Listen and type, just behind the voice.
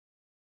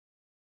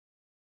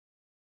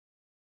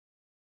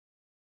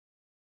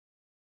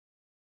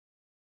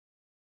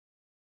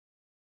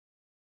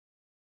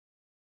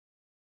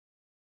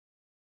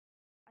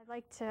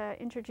like to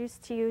introduce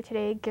to you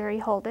today Gary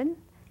Holden.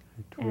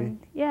 And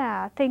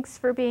yeah, thanks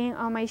for being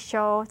on my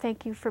show.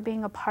 Thank you for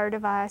being a part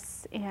of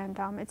us, and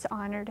it's an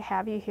honor to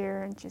have you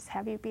here and just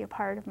have you be a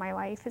part of my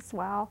life as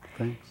well.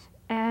 Thanks.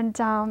 And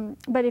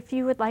but if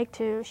you would like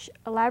to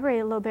elaborate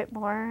a little bit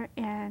more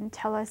and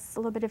tell us a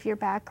little bit of your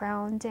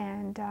background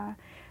and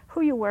who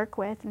you work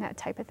with and that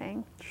type of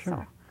thing.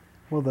 Sure.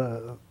 So.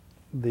 Well,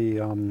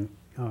 the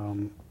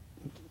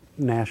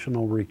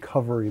National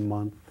Recovery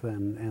Month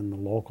and the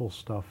local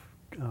stuff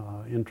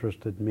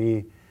interested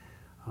me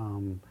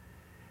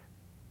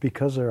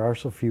because there are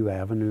so few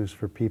avenues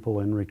for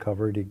people in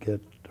recovery to get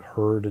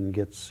heard and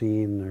get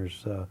seen.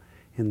 There's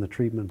in the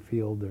treatment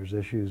field, there's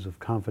issues of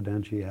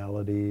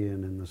confidentiality,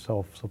 and in the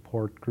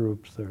self-support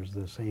groups, there's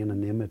this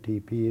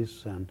anonymity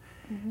piece,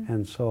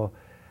 and so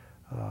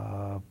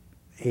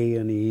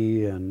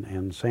A&E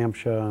and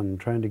SAMHSA and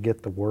trying to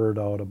get the word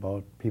out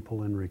about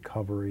people in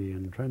recovery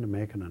and trying to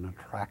make it an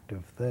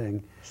attractive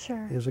thing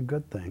is a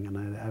good thing,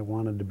 and I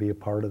wanted to be a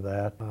part of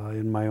that.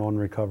 In my own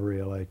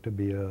recovery, I like to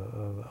be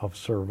of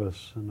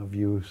service and of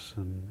use,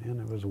 and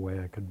it was a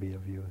way I could be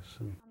of use.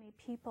 And how many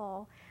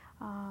people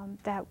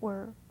that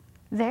were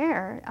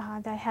there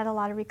that had a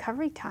lot of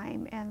recovery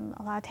time, and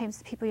a lot of times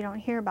the people you don't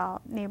hear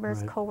about,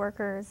 neighbors,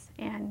 coworkers,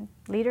 and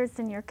leaders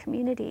in your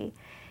community.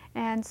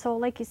 And so,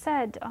 like you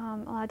said, a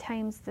lot of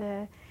times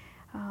the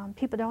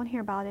people don't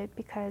hear about it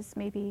because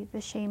maybe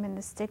the shame and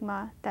the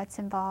stigma that's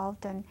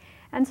involved, and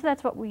so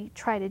that's what we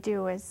try to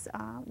do is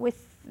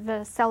with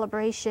the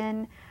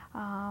celebration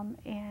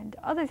and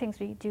other things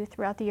we do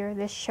throughout the year.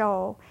 This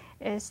show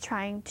is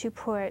trying to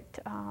put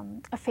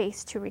a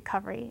face to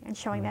recovery and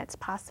showing that it's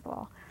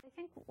possible. I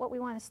think what we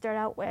want to start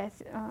out with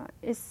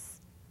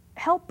is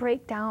help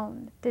break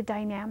down the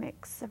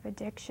dynamics of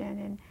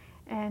addiction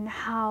and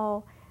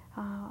how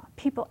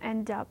people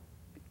end up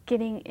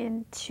getting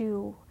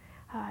into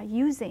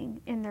using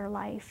in their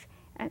life,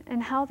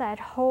 and how that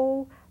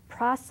whole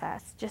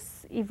process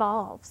just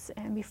evolves,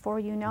 and before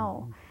you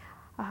know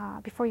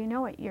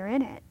it, you're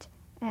in it.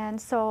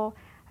 And so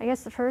I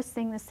guess the first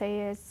thing to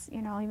say is,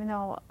 you know, even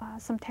though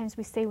sometimes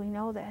we say we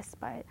know this,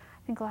 but I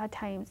think a lot of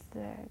times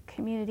the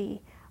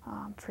community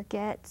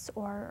forgets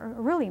or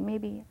really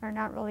maybe are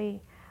not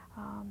really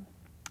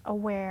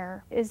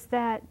aware, is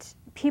that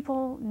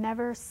people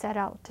never set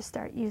out to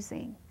start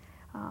using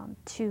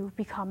to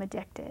become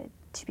addicted,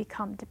 to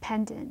become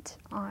dependent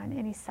on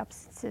any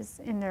substances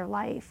in their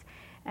life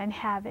and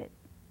have it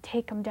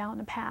take them down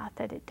the path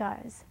that it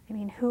does. I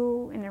mean,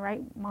 who in the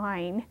right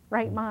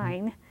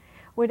mind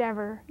would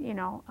ever, you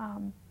know,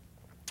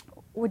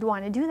 would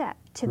want to do that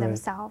to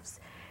themselves?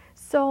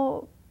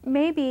 So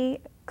maybe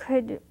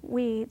could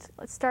we,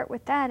 let's start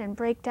with that and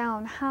break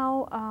down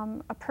how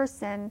a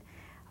person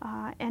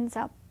ends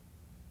up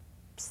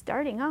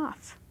starting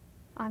off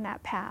on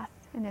that path,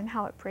 and then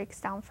how it breaks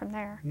down from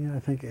there. Yeah, I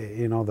think,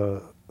 you know,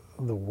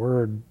 the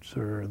words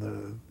or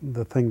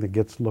the thing that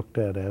gets looked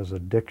at as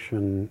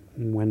addiction,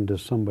 when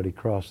does somebody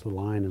cross the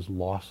line, is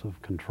loss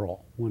of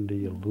control. When do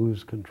you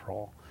lose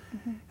control?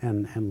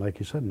 And like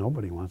you said,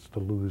 nobody wants to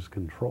lose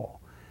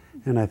control.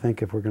 And I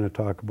think if we're going to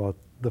talk about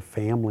the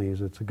families,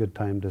 it's a good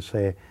time to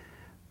say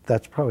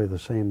that's probably the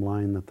same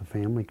line that the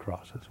family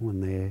crosses when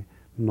they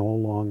no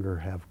longer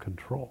have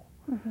control.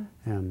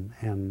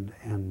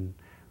 And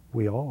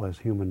we all as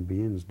human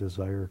beings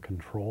desire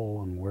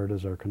control, and where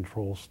does our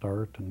control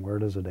start and where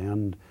does it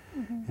end?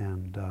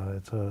 And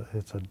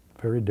it's a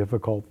very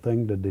difficult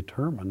thing to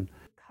determine.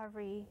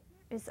 Recovery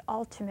is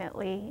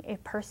ultimately a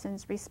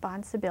person's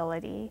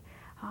responsibility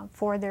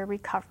for their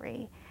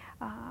recovery,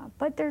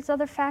 but there's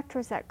other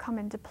factors that come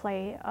into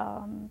play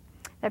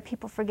that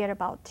people forget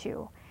about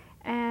too.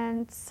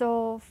 And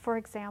so, for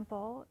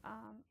example,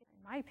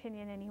 in my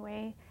opinion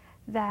anyway,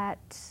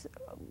 that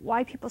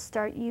why people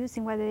start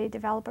using, whether they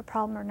develop a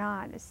problem or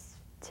not, is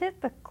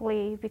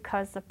typically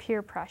because of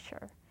peer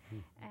pressure.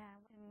 And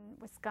in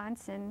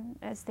Wisconsin,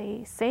 as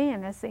they say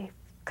and as they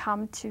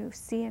come to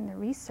see in the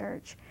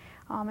research,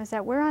 is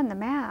that we're on the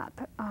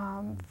map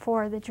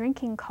for the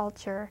drinking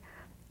culture.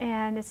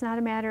 And it's not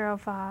a matter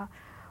of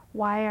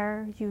why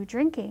are you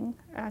drinking,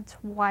 it's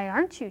why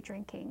aren't you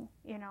drinking,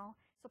 you know.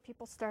 So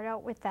people start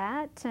out with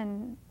that,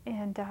 and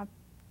it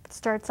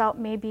starts out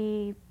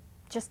maybe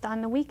just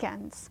on the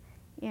weekends,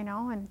 you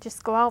know, and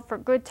just go out for a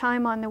good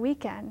time on the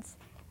weekends.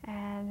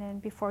 And then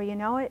before you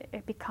know it,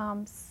 it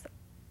becomes,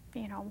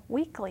 you know,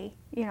 weekly,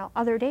 you know,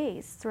 other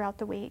days throughout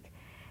the week.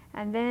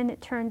 And then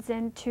it turns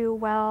into,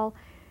 well,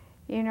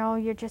 you know,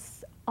 you're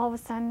just all of a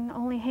sudden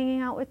only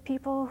hanging out with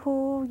people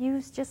who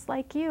use just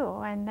like you.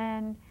 And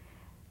then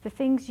the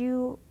things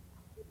you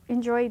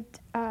enjoyed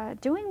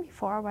doing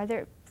before, whether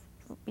it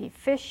be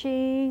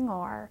fishing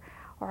or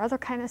other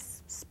kind of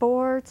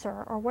sports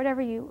or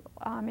whatever you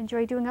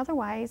enjoy doing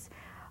otherwise,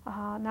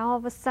 now all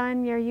of a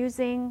sudden your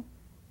using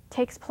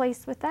takes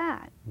place with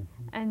that.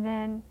 And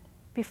then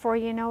before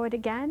you know it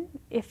again,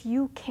 if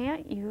you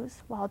can't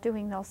use while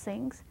doing those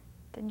things,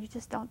 then you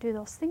just don't do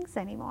those things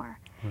anymore.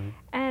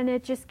 And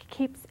it just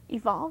keeps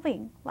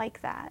evolving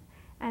like that.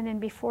 And then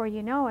before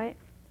you know it,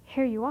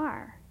 here you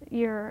are,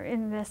 you're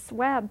in this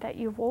web that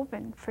you've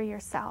woven for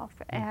yourself,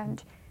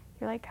 and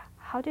you're like,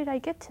 how did I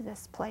get to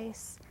this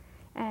place?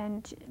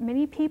 And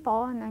many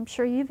people, and I'm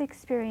sure you've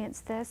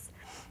experienced this,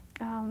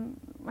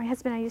 my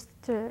husband and I used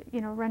to,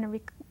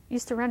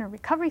 run a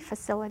recovery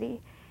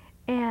facility,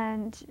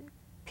 and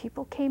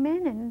people came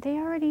in and they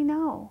already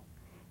know,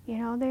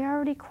 they're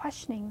already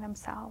questioning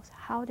themselves.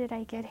 How did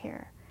I get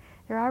here?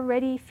 They're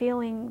already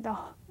feeling the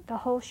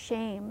whole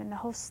shame and the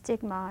whole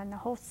stigma and the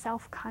whole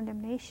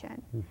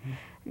self-condemnation.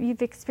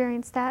 You've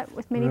experienced that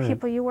with many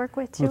people you work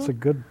with too? Well, it's a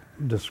good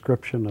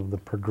description of the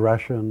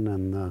progression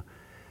and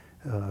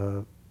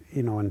the,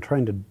 and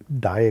trying to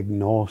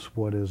diagnose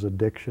what is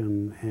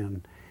addiction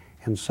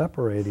and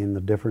separating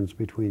the difference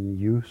between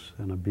use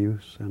and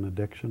abuse and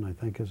addiction, I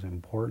think, is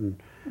important.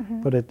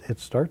 But it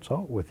starts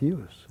out with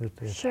use. It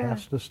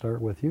has to start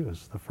with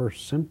use. The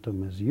first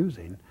symptom is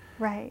using.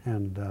 Right.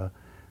 And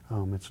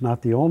it's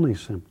not the only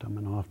symptom,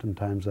 and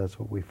oftentimes that's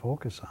what we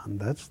focus on.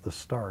 That's the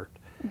start.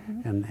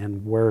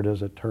 And where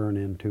does it turn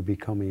into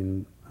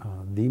becoming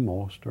the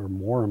most or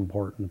more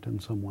important in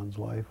someone's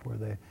life,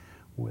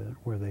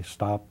 where they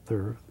stop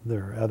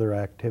their other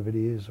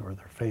activities or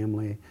their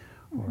family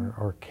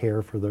or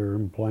care for their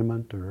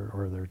employment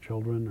or their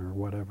children or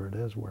whatever it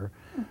is, where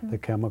the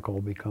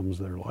chemical becomes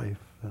their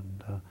life.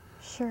 And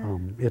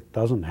it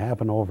doesn't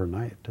happen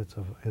overnight.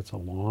 It's a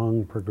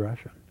long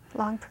progression.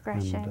 Long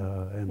progression.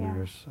 And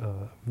there's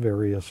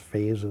various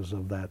phases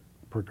of that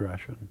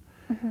progression.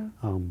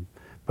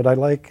 But I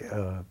like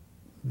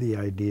the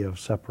idea of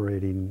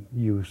separating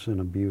use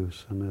and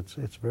abuse, and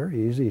it's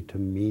very easy to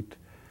meet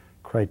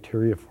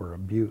criteria for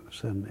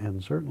abuse,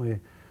 and certainly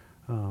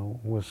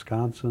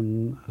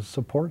Wisconsin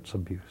supports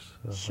abuse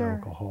of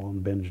alcohol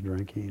and binge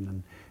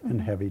drinking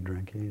and heavy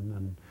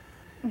drinking,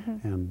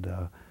 and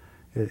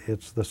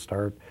it's the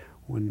start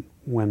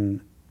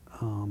when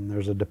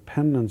there's a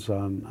dependence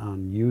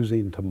on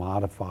using to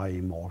modify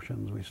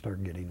emotions. We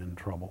start getting in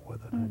trouble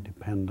with it. I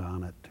depend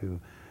on it to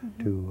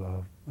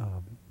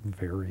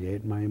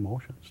variate my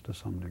emotions to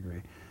some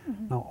degree.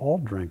 Now, all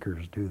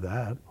drinkers do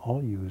that.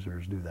 All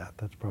users do that.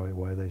 That's probably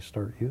why they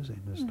start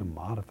using, is to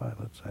modify.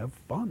 Let's have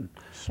fun.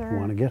 I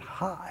want to get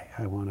high.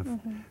 I want to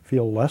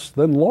feel less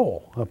than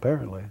low,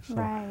 apparently.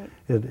 So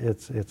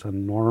it's a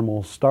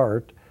normal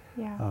start.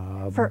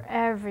 For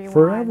everyone.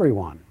 For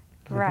everyone.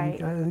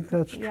 Right. I think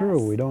that's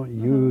true. We don't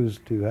use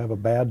to have a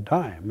bad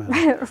time.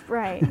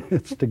 Right.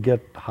 It's to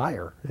get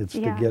higher. It's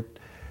to get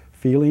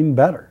feeling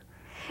better.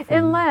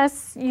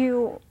 Unless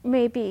you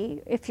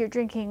maybe, if you're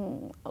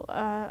drinking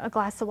a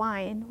glass of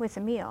wine with a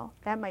meal,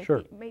 that might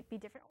be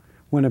different.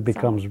 When it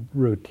becomes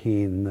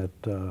routine that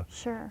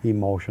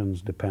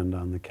emotions depend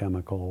on the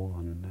chemical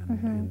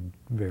and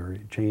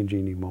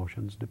changing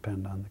emotions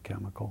depend on the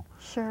chemical.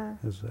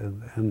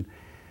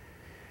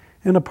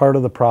 And a part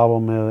of the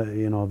problem,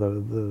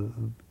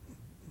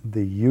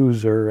 the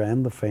user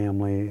and the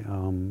family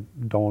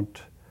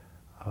don't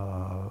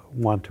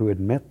want to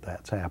admit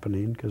that's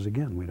happening, because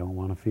again, we don't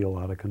want to feel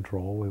out of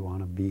control. We want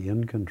to be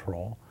in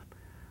control.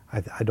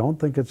 I don't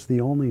think it's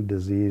the only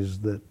disease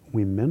that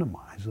we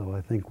minimize, though.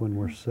 I think when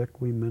we're sick,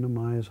 we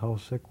minimize how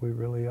sick we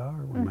really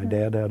are. When my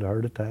dad had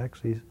heart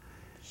attacks, he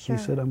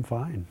said, "I'm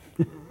fine."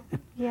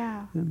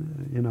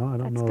 And, I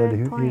don't know that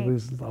he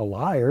was a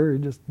liar.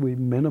 We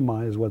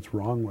minimize what's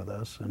wrong with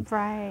us. And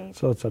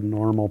so it's a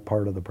normal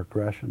part of the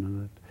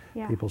progression.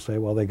 And people say,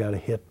 well, they got to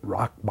hit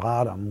rock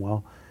bottom.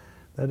 Well,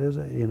 that is,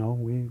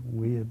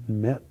 we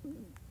admit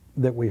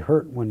that we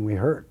hurt when we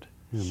hurt.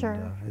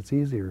 And it's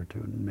easier to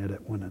admit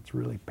it when it's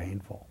really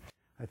painful.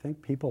 I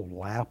think people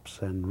lapse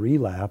and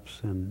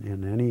relapse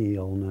in any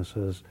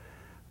illnesses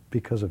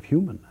because of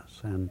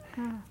humanness and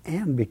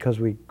because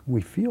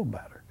we feel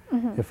better.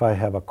 If I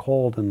have a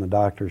cold and the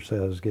doctor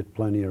says get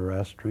plenty of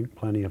rest, drink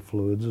plenty of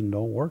fluids, and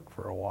don't work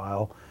for a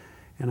while,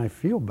 and I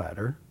feel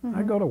better,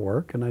 I go to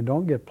work and I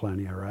don't get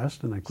plenty of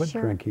rest and I quit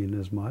drinking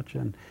as much,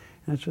 and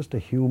it's just a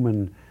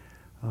human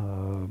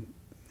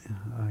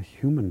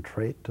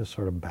trait to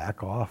sort of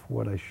back off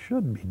what I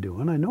should be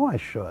doing. I know I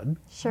should,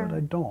 but I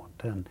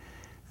don't,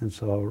 and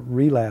so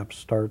relapse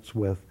starts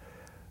with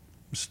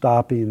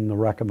stopping the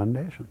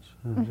recommendations,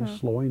 just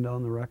slowing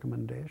down the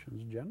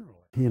recommendations generally.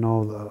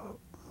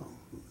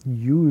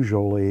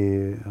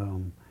 Usually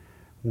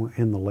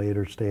in the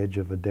later stage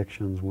of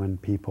addictions, when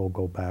people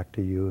go back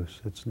to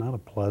use, it's not a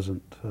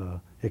pleasant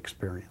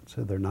experience.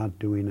 They're not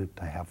doing it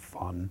to have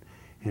fun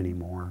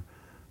anymore.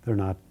 They're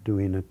not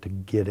doing it to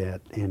get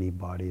at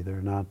anybody.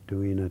 They're not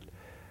doing it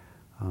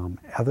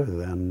other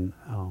than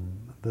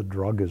the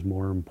drug is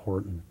more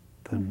important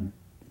than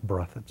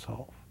breath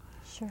itself.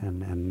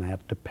 And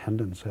that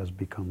dependence has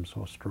become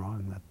so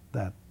strong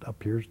that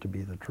appears to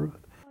be the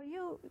truth. Well,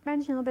 you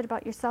mentioned a little bit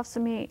about yourself,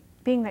 so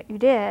being that you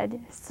did,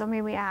 so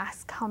may we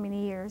ask how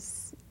many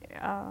years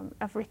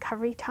of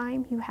recovery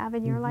time you have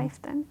in your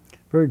life then?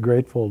 Very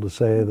grateful to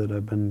say that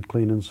I've been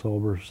clean and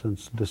sober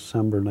since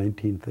December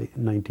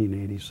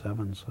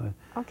 1987, so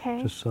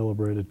I just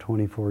celebrated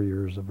 24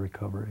 years of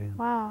recovery.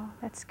 Wow,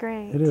 that's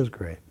great. It is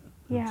great.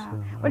 Yeah.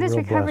 What does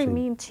recovery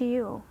mean to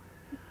you?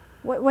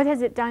 What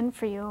has it done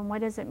for you, and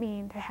what does it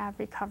mean to have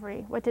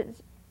recovery?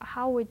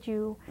 How would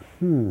you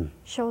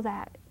show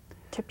that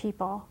to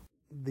people?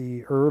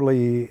 The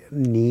early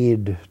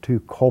need to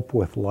cope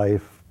with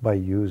life by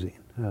using,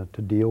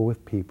 to deal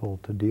with people,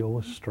 to deal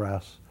with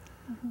stress,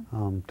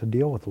 to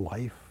deal with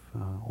life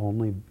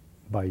only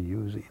by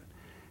using,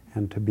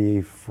 and to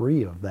be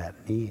free of that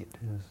need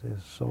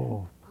is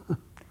so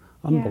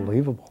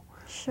unbelievable.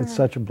 Sure. It's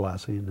such a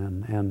blessing,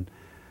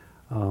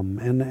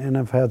 and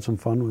I've had some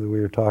fun with it. We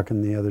were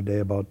talking the other day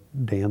about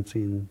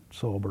dancing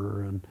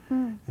sober, and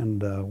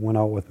went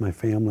out with my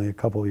family a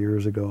couple of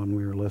years ago, and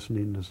we were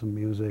listening to some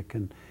music,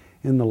 and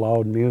in the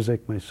loud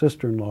music, my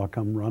sister-in-law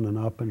come running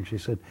up, and she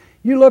said,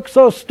 "You look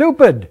so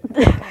stupid."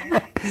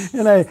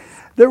 And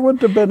there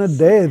wouldn't have been a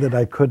day that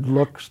I could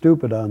look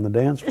stupid on the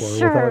dance floor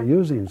without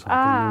using something.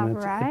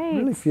 And Right. It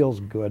really feels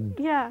good.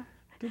 Yeah.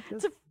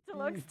 To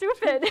look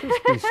stupid.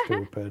 Just be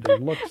stupid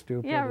and look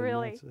stupid. Yeah, and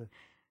really. It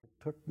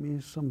took me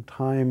some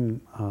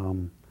time.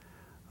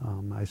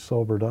 I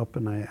sobered up,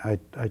 and I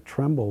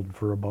trembled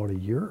for about a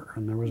year,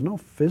 and there was no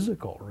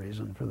physical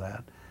reason for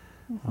that.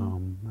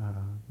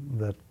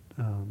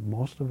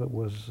 Most of it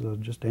was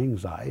just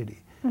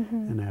anxiety.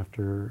 And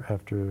after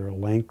a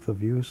length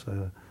of use,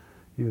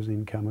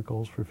 using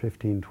chemicals for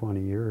 15,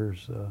 20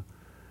 years,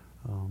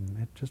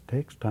 it just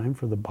takes time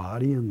for the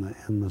body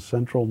and the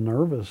central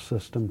nervous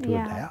system to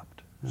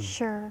adapt. And,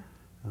 Sure.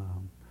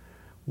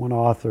 one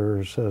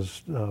author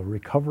says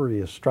recovery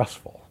is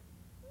stressful,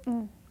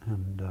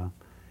 and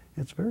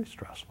it's very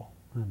stressful.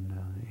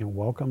 And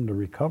welcome to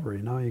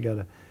recovery. Now you got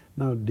to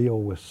now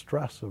deal with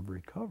stress of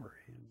recovery.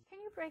 Can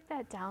you break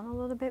that down a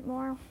little bit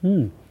more?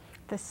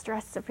 The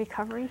stress of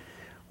recovery?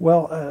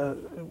 Well,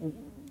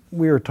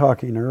 we were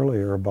talking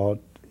earlier about,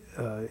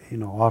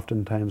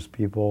 oftentimes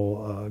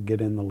people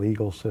get in the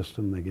legal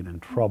system, they get in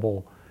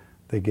trouble,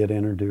 they get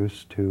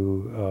introduced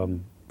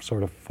to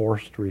sort of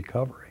forced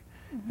recovery.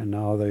 And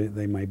now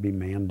they might be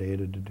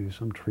mandated to do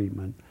some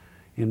treatment,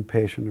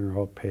 inpatient or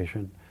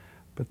outpatient,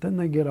 but then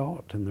they get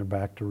out and they're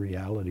back to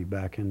reality,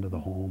 back into the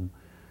home,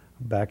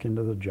 back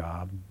into the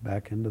job,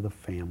 back into the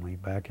family,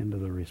 back into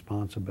the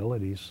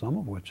responsibilities, some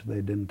of which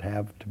they didn't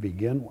have to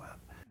begin with.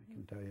 I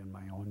can tell you in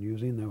my own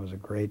using, it was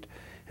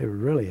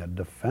really a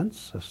defense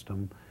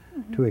system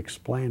to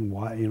explain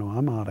why,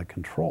 I'm out of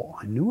control.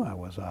 I knew I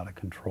was out of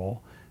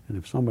control, and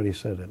if somebody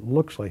said, it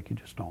looks like you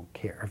just don't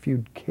care. If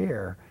you'd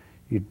care,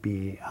 you'd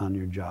be on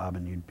your job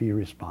and you'd be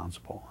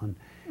responsible.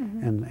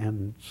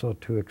 And so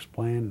to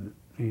explain,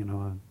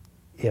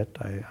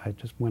 I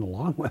just went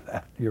along with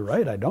that. You're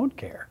right, I don't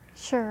care.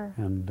 Sure.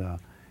 And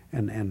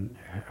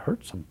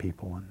hurt some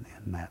people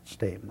in that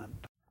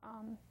statement.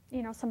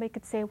 Somebody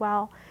could say,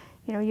 well,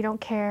 you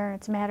don't care,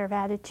 it's a matter of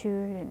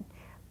attitude,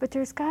 but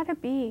there's got to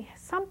be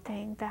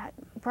something that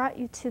brought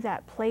you to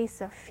that place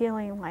of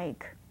feeling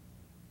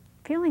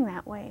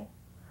that way,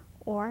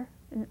 or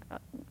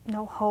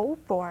no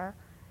hope, or,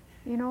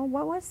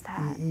 what was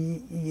that?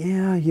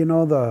 Yeah,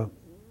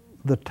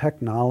 the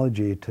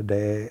technology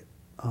today,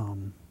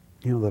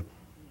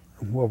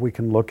 what we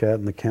can look at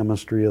in the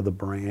chemistry of the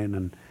brain,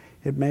 and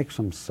it makes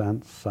some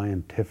sense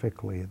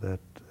scientifically that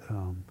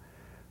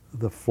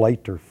the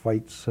flight or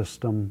fight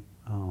system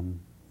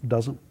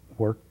doesn't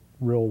work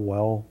real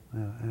well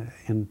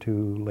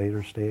into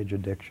later stage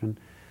addiction.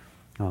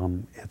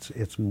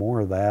 It's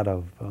more that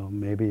of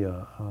maybe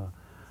a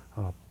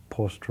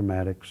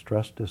post-traumatic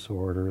stress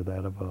disorder,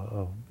 that of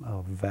a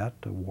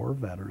war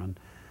veteran,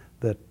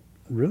 that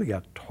really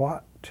got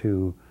taught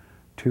to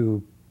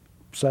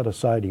set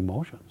aside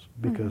emotions,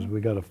 because we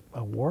got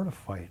a war to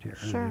fight here.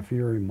 Sure. And if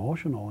you're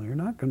emotional, you're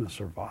not going to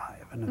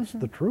survive, and it's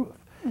the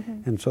truth.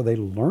 And so they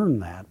learn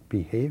that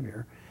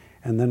behavior,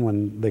 and then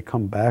when they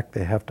come back,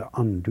 they have to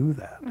undo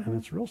that. And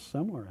it's real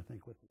similar, I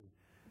think, with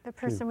The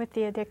person with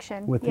the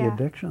addiction. with the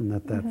addiction,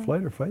 that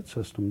flight or fight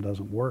system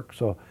doesn't work.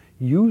 So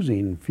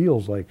using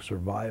feels like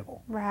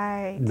survival.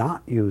 Right.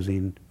 Not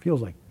using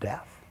feels like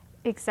death.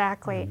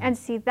 Exactly. And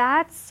see,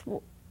 that's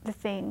the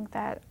thing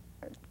that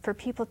for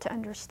people to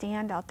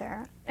understand out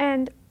there.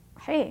 And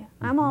hey,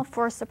 I'm all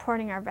for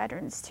supporting our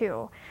veterans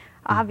too.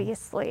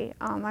 Obviously,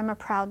 I'm a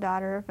proud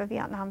daughter of a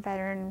Vietnam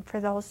veteran.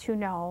 For those who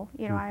know,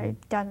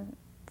 I've done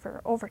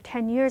for over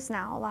 10 years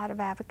now a lot of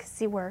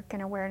advocacy work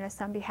and awareness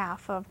on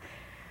behalf of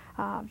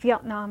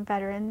Vietnam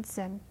veterans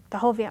and the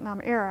whole Vietnam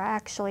era,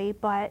 actually.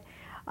 But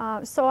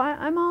so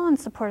I'm all in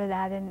support of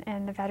that,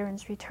 and the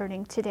veterans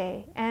returning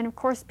today. And of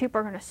course,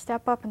 people are going to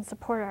step up and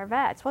support our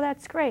vets. Well,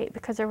 that's great,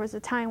 because there was a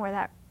time where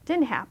that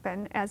didn't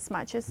happen as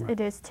much as it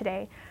is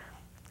today.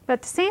 But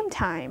at the same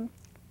time,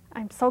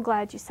 I'm so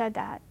glad you said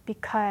that,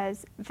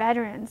 because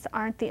veterans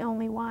aren't the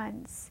only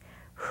ones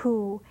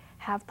who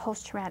have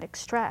post-traumatic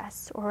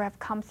stress, or have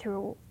come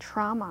through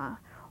trauma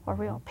or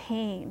real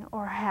pain,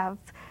 or have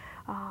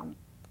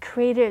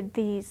created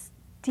these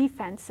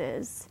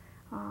defenses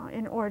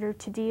in order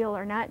to deal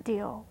or not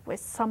deal with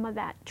some of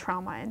that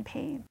trauma and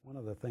pain. One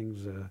of the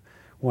things,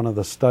 one of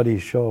the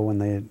studies show when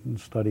they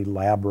study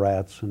lab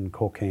rats and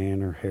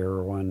cocaine or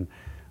heroin,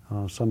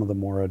 some of the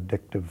more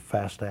addictive,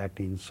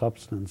 fast-acting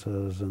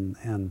substances,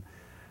 and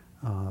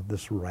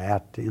this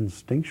rat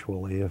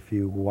instinctually, if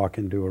you walk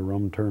into a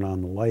room, turn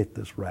on the light,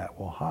 this rat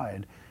will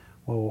hide.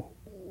 Well,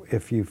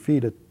 if you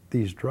feed it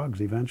these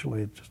drugs,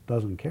 eventually it just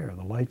doesn't care.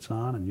 The light's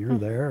on and you're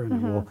there,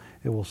 and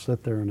it will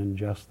sit there and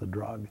ingest the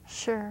drug.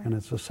 Sure. And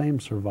it's the same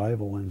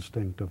survival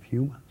instinct of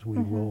humans. We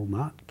will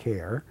not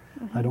care.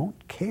 I don't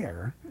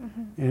care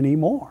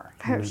anymore.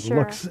 And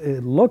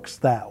it looks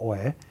that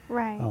way.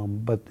 Right.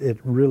 But it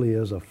really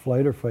is a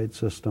flight or fight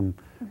system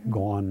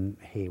gone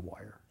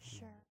haywire.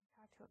 Sure.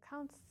 I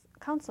talked to a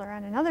counselor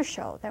on another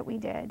show that we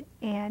did,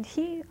 and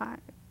he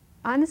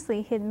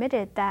honestly, he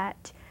admitted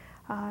that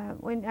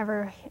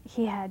whenever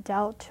he had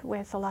dealt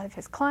with a lot of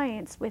his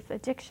clients with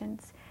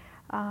addictions,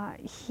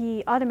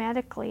 he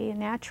automatically and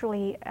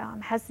naturally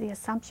has the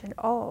assumption,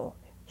 oh,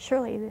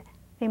 surely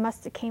they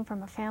must have came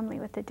from a family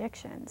with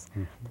addictions.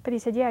 But he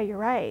said, yeah, you're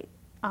right.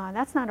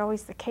 That's not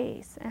always the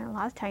case. And a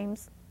lot of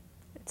times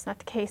it's not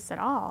the case at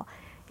all.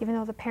 Even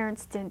though the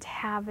parents didn't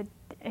have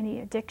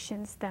any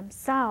addictions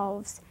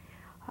themselves,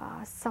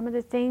 some of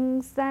the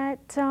things that,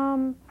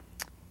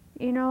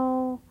 you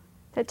know,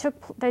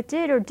 that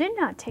did or did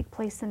not take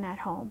place in that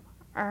home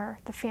are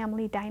the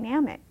family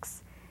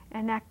dynamics.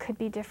 And that could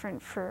be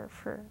different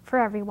for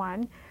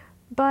everyone.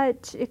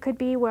 But it could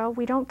be, well,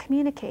 we don't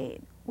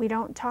communicate. We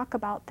don't talk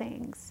about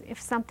things. If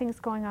something's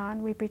going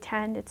on, we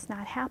pretend it's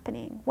not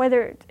happening,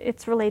 whether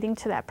it's relating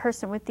to that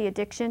person with the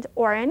addictions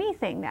or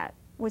anything that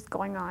was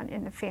going on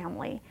in the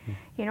family,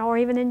 you know, or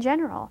even in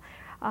general.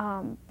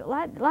 A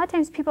lot of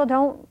times people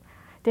don't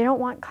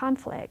want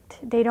conflict.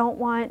 They don't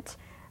want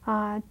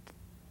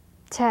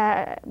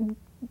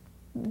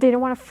they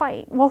don't want to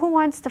fight. Well, who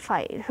wants to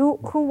fight? Who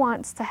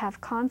wants to have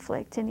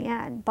conflict in the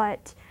end?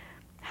 But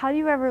how do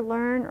you ever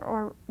learn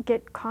or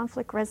get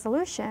conflict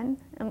resolution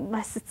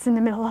unless it's in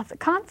the middle of the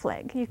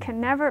conflict? You can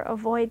never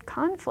avoid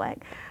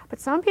conflict. But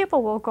some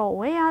people will go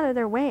way out of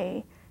their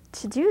way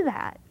to do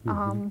that.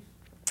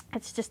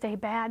 It's just a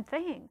bad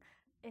thing.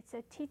 It's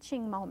a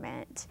teaching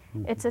moment.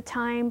 It's a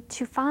time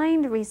to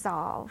find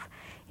resolve,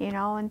 you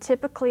know, and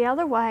typically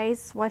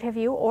otherwise, what have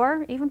you,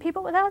 or even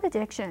people without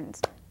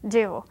addictions,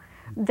 do?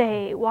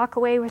 They walk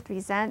away with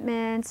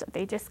resentments,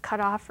 they just cut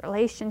off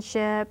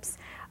relationships,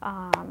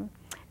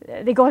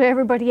 they go to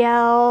everybody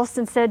else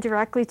instead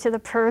directly to the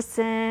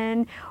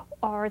person,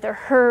 or they're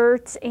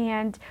hurt,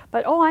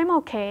 but oh, I'm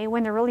okay,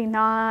 when they're really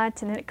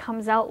not, and then it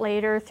comes out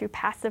later through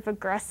passive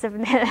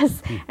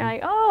aggressiveness, and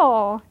like,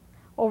 oh,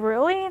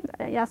 really?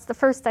 Yes, the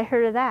first I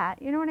heard of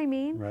that. You know what I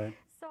mean? Right.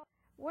 So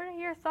what are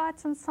your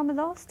thoughts on some of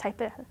those type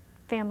of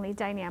family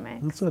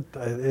dynamics?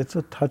 It's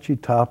a touchy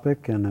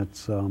topic, and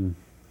it's,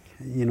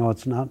 you know,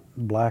 it's not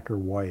black or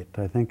white.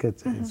 I think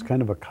it's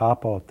kind of a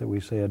cop-out that we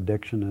say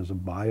addiction is a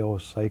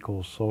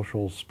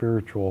biopsychosocial,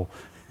 spiritual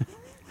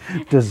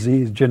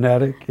disease,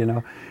 genetic, you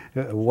know.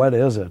 What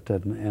is it?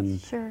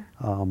 And Sure.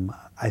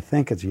 I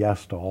think it's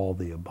yes to all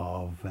the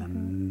above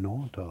and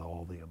no to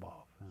all the above.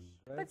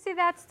 But see,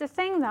 that's the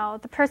thing, though.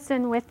 The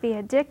person with the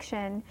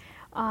addiction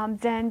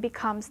then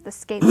becomes the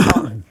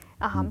scapegoat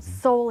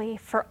solely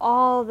for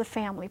all the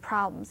family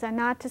problems. And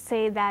not to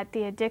say that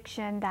the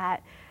addiction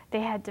that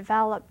they had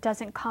developed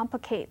doesn't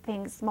complicate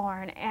things more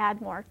and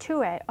add more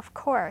to it, of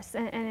course,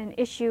 and an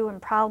issue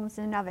and problems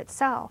in and of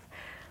itself.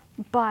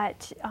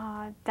 But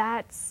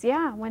that's,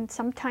 yeah, when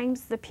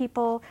sometimes the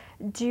people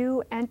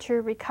do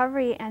enter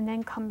recovery and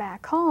then come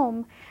back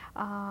home,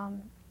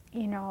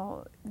 you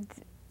know,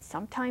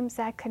 sometimes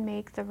that can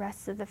make the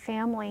rest of the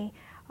family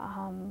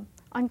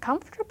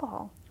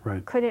uncomfortable.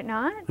 Right. Could it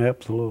not?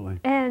 Absolutely.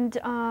 And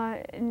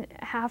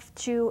have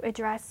to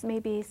address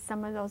maybe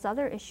some of those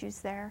other issues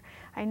there.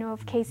 I know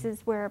of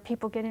cases where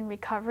people get in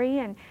recovery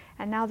and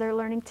now they're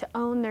learning to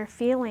own their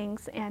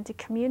feelings and to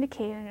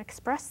communicate and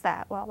express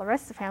that. Well, the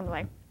rest of the family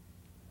like,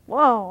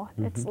 whoa,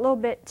 it's a little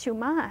bit too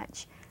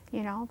much,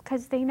 you know,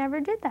 because they never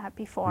did that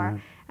before.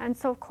 Right. And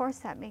so, of course,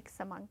 that makes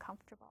them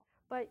uncomfortable.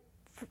 But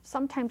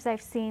sometimes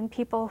I've seen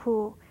people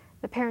who,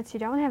 the parents who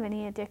don't have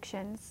any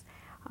addictions,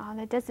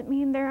 that doesn't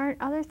mean there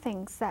aren't other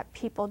things that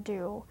people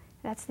do.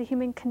 That's the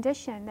human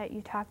condition that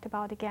you talked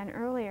about again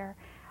earlier,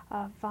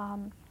 of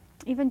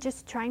even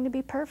just trying to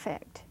be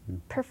perfect,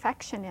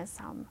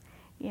 perfectionism,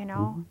 you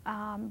know,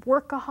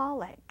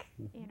 workaholic,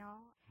 you know.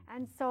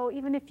 And so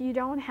even if you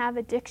don't have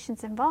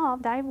addictions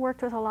involved, I've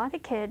worked with a lot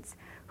of kids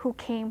who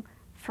came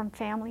from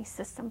family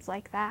systems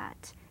like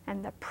that,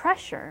 and the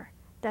pressure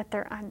that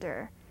they're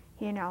under,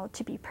 you know,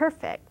 to be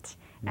perfect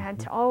and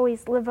to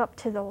always live up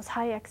to those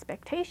high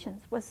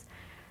expectations was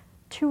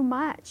too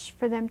much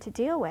for them to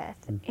deal with,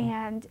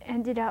 and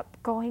ended up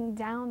going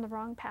down the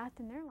wrong path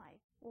in their life.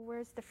 Well,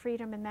 where's the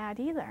freedom in that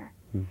either?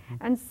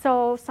 And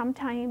so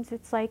sometimes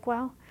it's like,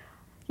 well,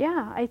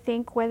 yeah, I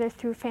think whether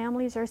through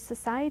families or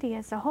society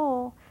as a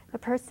whole, the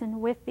person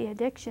with the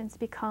addictions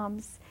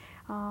becomes,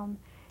 you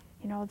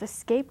know, the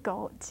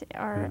scapegoat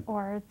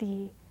or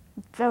the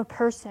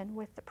person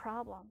with the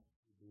problem.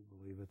 I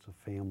believe it's a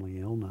family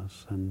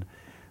illness, and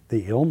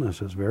the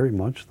illness is very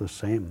much the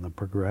same. The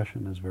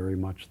progression is very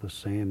much the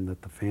same,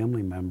 that the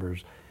family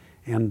members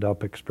end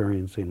up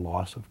experiencing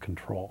loss of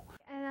control.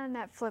 And on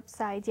that flip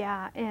side,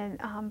 yeah, and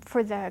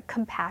for the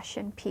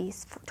compassion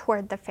piece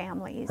toward the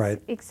families. Right.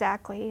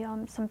 Exactly.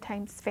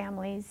 Sometimes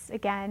families,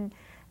 again,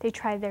 they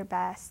try their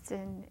best,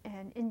 and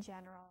in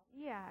general,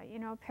 yeah, you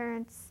know,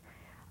 parents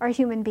are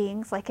human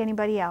beings like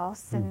anybody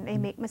else, and they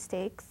make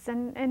mistakes,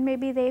 and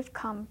maybe they've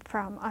come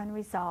from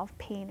unresolved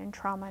pain and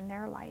trauma in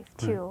their life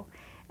too.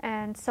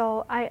 And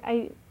so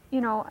you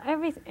know,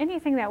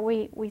 anything that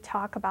we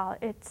talk about,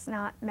 it's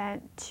not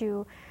meant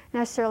to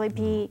necessarily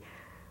be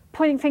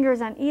pointing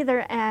fingers on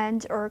either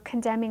end or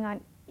condemning on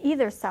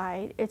either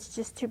side. It's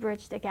just to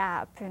bridge the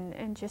gap,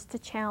 and just to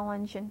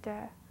challenge and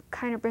to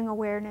kind of bring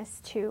awareness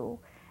to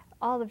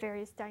all the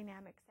various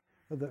dynamics.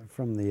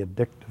 From the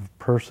addictive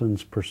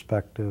person's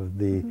perspective,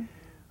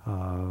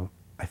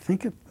 I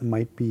think it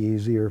might be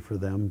easier for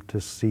them to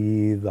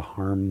see the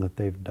harm that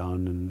they've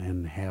done,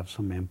 and have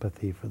some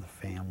empathy for the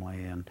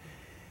family, and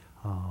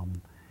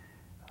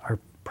are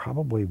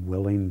probably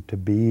willing to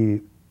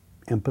be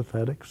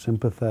empathetic,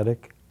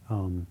 sympathetic.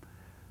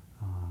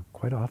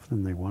 Quite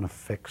often they want to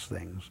fix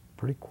things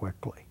pretty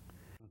quickly.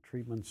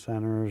 Treatment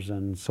centers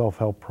and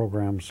self-help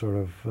programs sort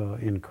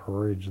of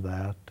encourage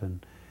that,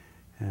 and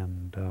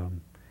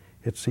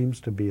it seems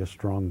to be a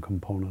strong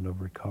component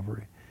of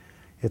recovery.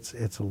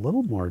 It's a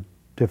little more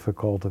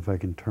difficult, if I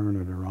can turn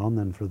it around,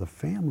 than for the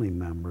family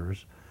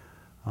members,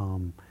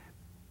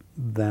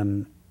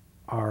 then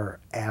are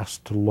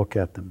asked to look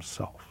at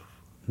themselves,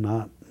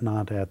 not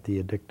at the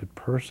addicted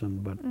person,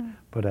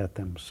 but at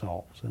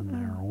themselves and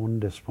their own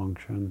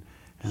dysfunction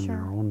and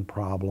their own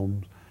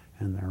problems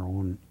and their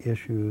own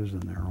issues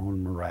and their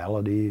own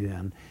morality,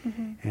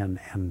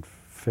 and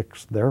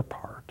fix their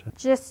part.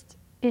 Just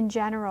in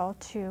general,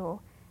 to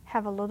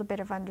have a little bit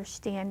of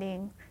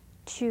understanding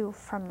too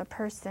from the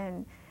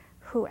person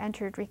who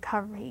entered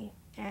recovery,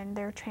 and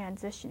they're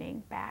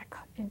transitioning back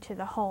into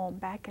the home,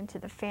 back into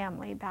the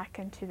family, back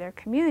into their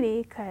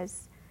community,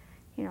 because,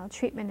 you know,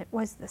 treatment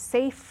was the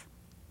safe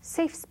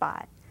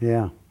spot.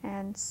 Yeah.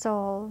 And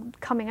so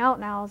coming out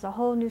now is a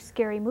whole new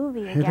scary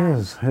movie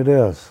again. It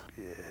is.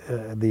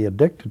 The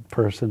addicted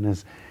person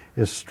is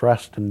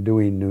stressed and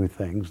doing new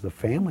things. The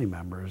family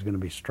member is going to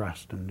be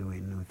stressed and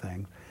doing new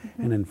things.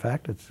 And in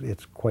fact,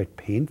 it's quite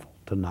painful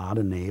to not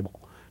enable,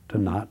 to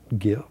not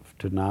give,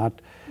 to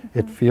not,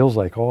 it feels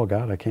like, oh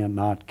God, I can't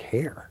not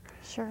care.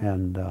 Sure.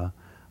 And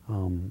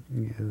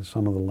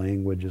some of the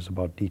language is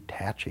about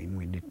detaching.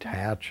 We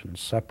detach and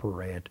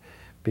separate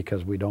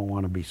because we don't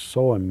want to be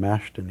so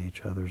enmeshed in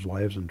each other's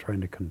lives and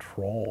trying to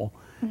control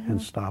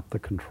and stop the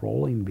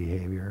controlling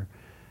behavior.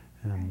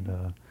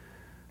 And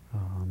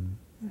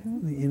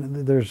you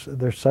know,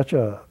 there's such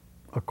a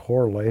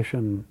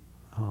correlation.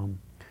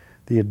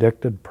 The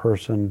addicted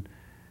person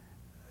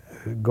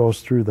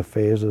goes through the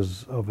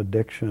phases of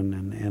addiction,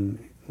 and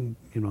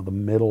you know, the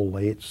middle,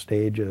 late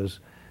stages,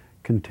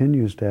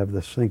 continues to have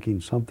this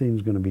thinking,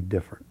 something's going to be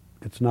different.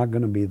 It's not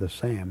going to be the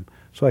same,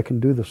 so I can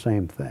do the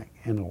same thing,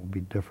 and it'll be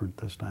different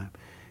this time.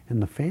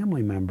 And the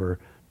family member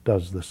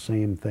does the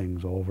same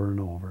things over and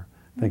over,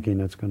 thinking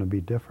it's going to be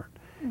different.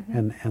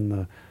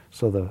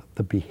 So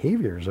the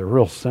behaviors are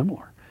real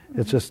similar.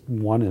 It's just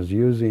one is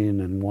using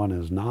and one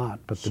is not,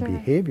 but the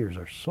behaviors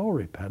are so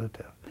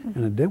repetitive.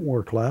 And it didn't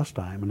work last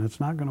time, and it's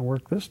not going to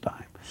work this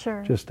time.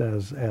 Sure. Just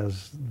as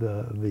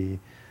the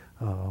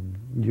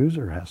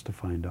user has to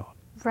find out.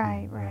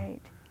 Right, right.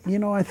 You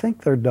know, I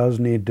think there does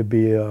need to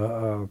be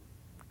a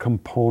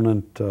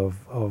component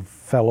of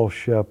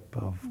fellowship,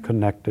 of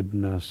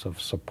connectedness,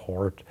 of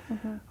support.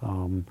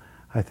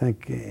 I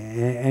think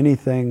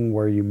anything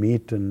where you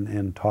meet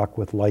and talk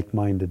with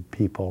like-minded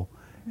people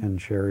and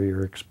share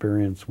your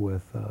experience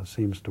with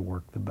seems to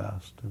work the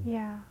best.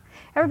 Yeah.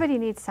 Everybody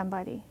needs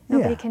somebody.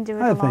 Nobody can do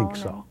it alone. I think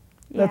so.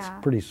 That's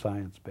pretty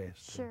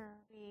science-based. Sure.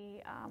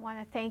 We want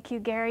to thank you,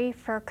 Gary,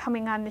 for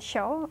coming on the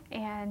show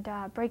and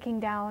breaking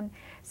down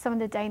some of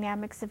the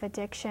dynamics of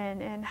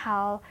addiction and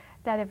how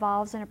that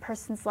evolves in a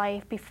person's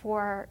life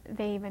before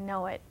they even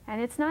know it.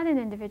 And it's not an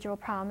individual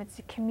problem, it's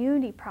a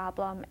community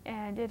problem,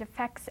 and it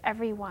affects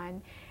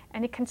everyone.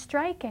 And it can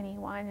strike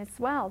anyone as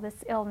well,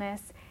 this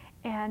illness.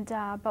 And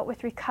but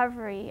with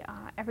recovery,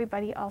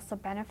 everybody also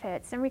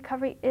benefits, and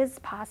recovery is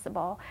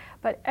possible.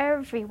 But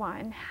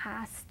everyone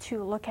has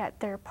to look at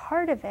their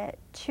part of it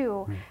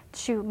too,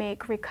 to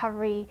make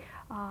recovery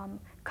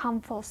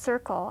come full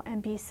circle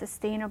and be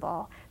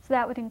sustainable. So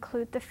that would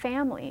include the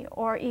family,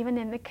 or even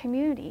in the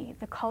community,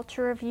 the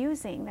culture of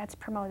using that's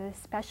promoted,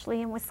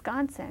 especially in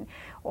Wisconsin,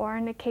 or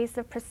in the case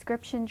of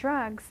prescription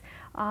drugs,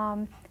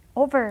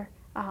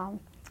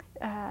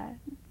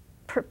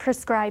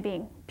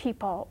 prescribing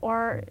people,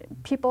 or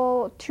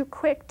people too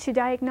quick to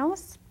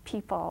diagnose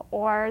people,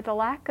 or the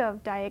lack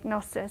of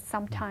diagnosis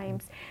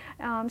sometimes.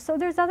 So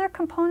there's other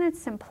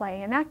components in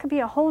play, and that could be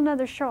a whole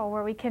nother show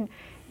where we can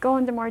go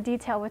into more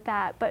detail with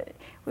that. But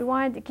we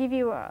wanted to give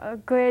you a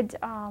good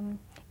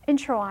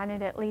intro on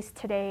it at least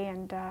today.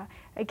 And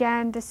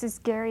again, this is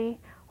Gary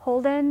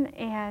Holden,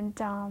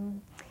 and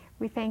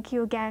we thank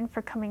you again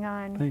for coming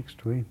on. Thanks,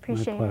 Twee.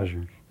 Appreciate My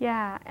pleasure. it.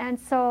 Yeah, and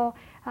so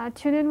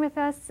tune in with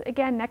us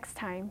again next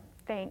time.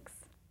 Thanks.